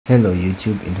Hello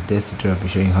YouTube, in today's tutorial I'll be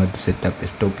showing how to set up a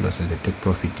stop loss and a take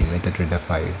profit in MetaTrader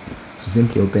 5. So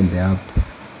simply open the app,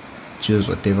 choose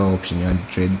whatever option you want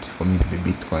to trade. For me to be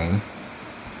Bitcoin.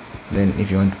 Then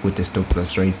if you want to put a stop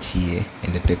loss right here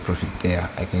and a take profit there,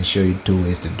 I can show you two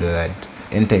ways to do that.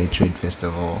 Enter a trade first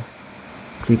of all,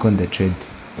 click on the trade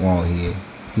wall here,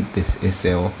 hit this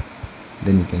SL,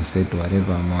 then you can set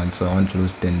whatever amount. So I want to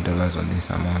lose $10 on this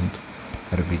amount,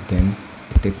 that will be 10.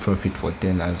 Take profit for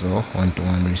 10 as well,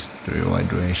 1-to-1 risk to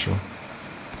reward ratio,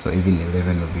 so even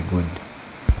 11 will be good.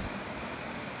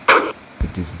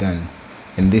 It is done,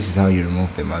 and this is how you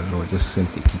remove them as well. Just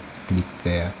simply click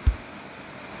there.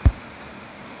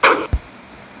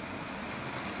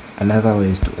 Another way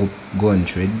is to go and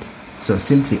trade. So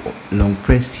simply long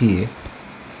press here,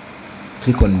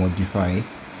 click on modify,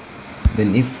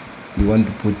 then if you want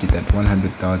to put it at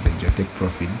 100,000 your take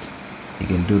profit, you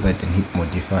can do that and hit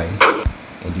modify,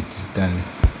 and it is done.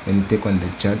 Then take on the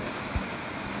charts,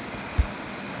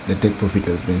 the take profit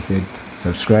has been set.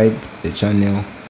 Subscribe to the channel.